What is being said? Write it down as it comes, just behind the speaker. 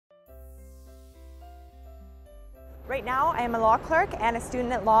Right now, I am a law clerk and a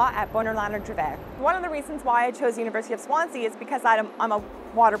student at law at Bonnerlander Drevet. One of the reasons why I chose the University of Swansea is because I'm a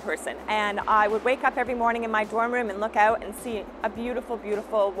water person, and I would wake up every morning in my dorm room and look out and see a beautiful,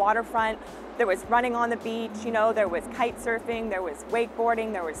 beautiful waterfront. There was running on the beach, there was kite surfing, there was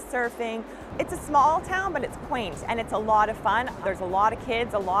wakeboarding, there was surfing. It's a small town, but it's quaint and it's a lot of fun. There's a lot of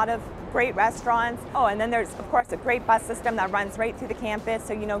kids, a lot of great restaurants. Oh, and then there's, of course, a great bus system that runs right through the campus,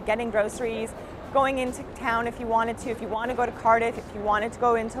 so getting groceries, going into town if you wanted to. If you want to go to Cardiff, if you wanted to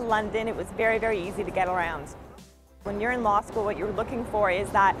go into London, it was very, very easy to get around. When you're in law school, what you're looking for is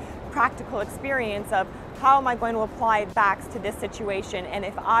that practical experience of how am I going to apply facts to this situation, and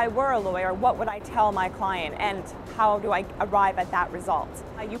if I were a lawyer, what would I tell my client, and how do I arrive at that result?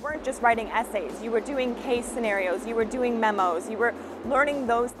 You weren't just writing essays, you were doing case scenarios, you were doing memos, you were learning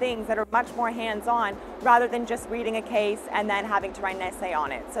those things that are much more hands-on rather than just reading a case and then having to write an essay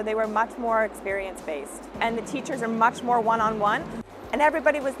on it. So they were much more experience-based, and the teachers are much more one-on-one. And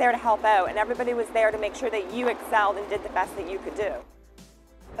everybody was there to help out, and everybody was there to make sure that you excelled and did the best that you could do.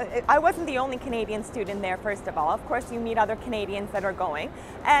 I wasn't the only Canadian student there, first of all. Of course, you meet other Canadians that are going,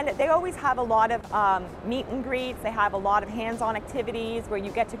 and they always have a lot of meet and greets. They have a lot of hands-on activities where you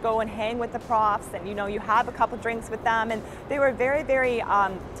get to go and hang with the profs, and you have a couple drinks with them, and they were very, very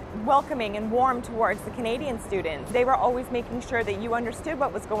welcoming and warm towards the Canadian students. They were always making sure that you understood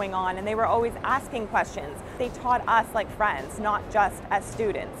what was going on, and they were always asking questions. They taught us like friends, not just as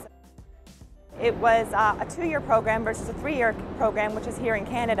students. It was a 2-year program versus a 3-year program, which is here in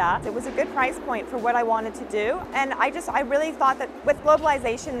Canada. It was a good price point for what I wanted to do, and I really thought that with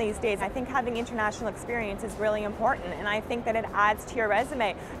globalization these days, I think having international experience is really important, and I think that it adds to your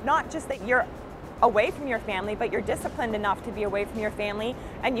resume. Not just that you're away from your family, but you're disciplined enough to be away from your family,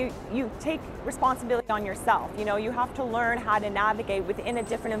 and you take responsibility on yourself. You have to learn how to navigate within a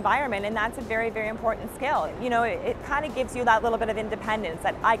different environment, and that's a very, very important skill. It kind of gives you that little bit of independence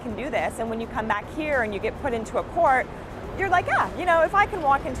that I can do this, and when you come back here and you get put into a court, you're like, if I can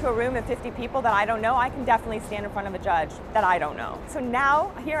walk into a room of 50 people that I don't know, I can definitely stand in front of a judge that I don't know. So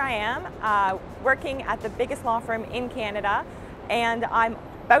now, here I am, working at the biggest law firm in Canada, and I'm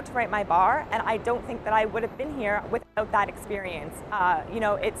about to write my bar, and I don't think that I would have been here without that experience.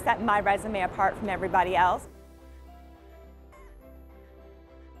 It set my resume apart from everybody else.